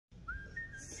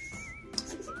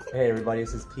Hey everybody,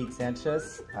 this is Pete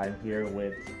Sanchez. I'm here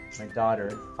with my daughter,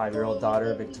 5-year-old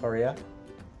daughter, Victoria,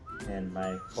 and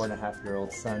my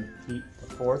 4.5-year-old son, Pete,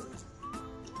 the 4th.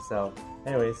 So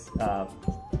anyways,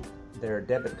 their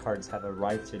debit cards have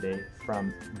arrived today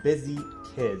from Busy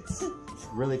Kids.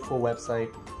 Really cool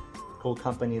website, cool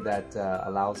company that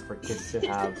allows for kids to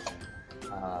have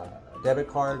debit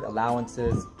card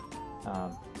allowances,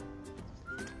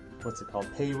 what's it called,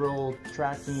 payroll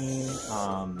tracking,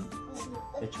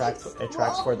 it tracks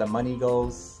where the money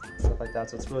goes, stuff like that,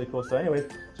 so it's really cool. So anyways,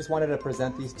 just wanted to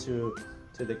present these to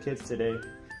the kids today.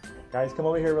 Guys, come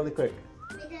over here really quick.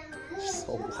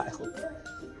 So wild.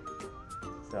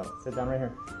 So sit down right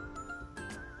here.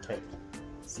 Okay,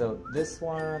 so this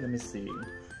one, let me see.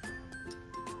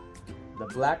 The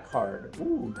black card,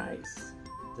 ooh, nice.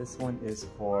 This one is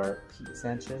for Pete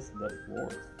Sanchez, the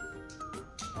 4th.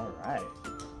 All right.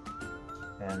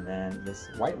 And then this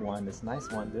white one, this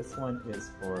nice one, this one is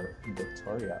for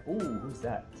Victoria. Ooh, who's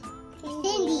that? Cindy.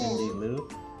 Cindy Lou.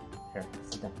 Here,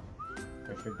 sit down.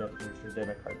 Here's your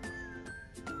debit card.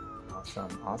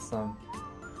 Awesome, awesome.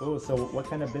 Ooh, so what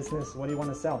kind of business, what do you want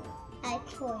to sell?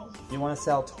 Toys. You want to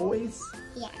sell toys?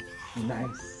 Yeah.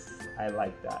 Nice. I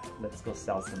like that. Let's go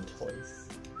sell some toys.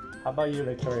 How about you,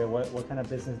 Victoria? What kind of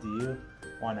business do you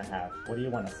want to have? What do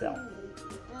you want to sell?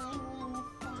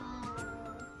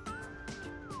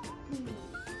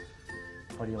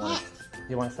 What do you want to sell?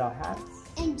 You want to sell hats?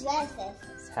 And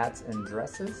dresses. Hats and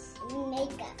dresses?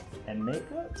 Makeup. And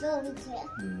makeup? Jewelry.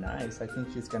 Nice. I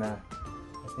think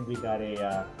we got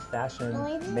a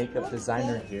fashion makeup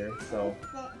designer here. So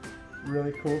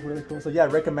really cool, really cool. So yeah, I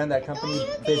recommend that company,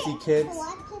 Busy Kids.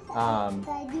 You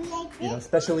know,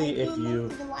 especially if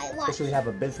you have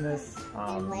a business,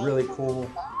 really cool.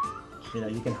 You know,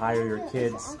 you can hire your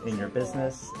kids in your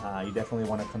business. You definitely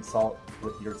want to consult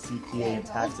with your CPA and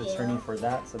tax attorney for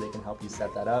that, so they can help you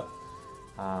set that up.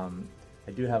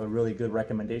 I do have a really good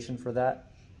recommendation for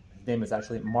that. His name is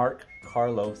actually Mark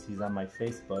Carlos. He's on my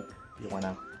Facebook. If you want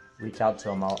to reach out to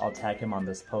him, I'll tag him on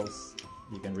this post.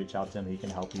 You can reach out to him. He can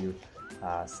help you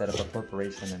set up a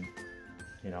corporation and,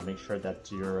 you know, make sure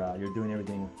that you're doing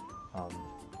everything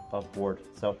above board.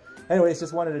 So anyways,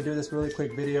 just wanted to do this really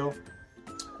quick video.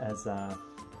 As our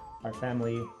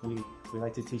family, we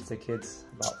like to teach the kids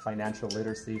about financial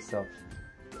literacy. So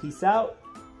peace out.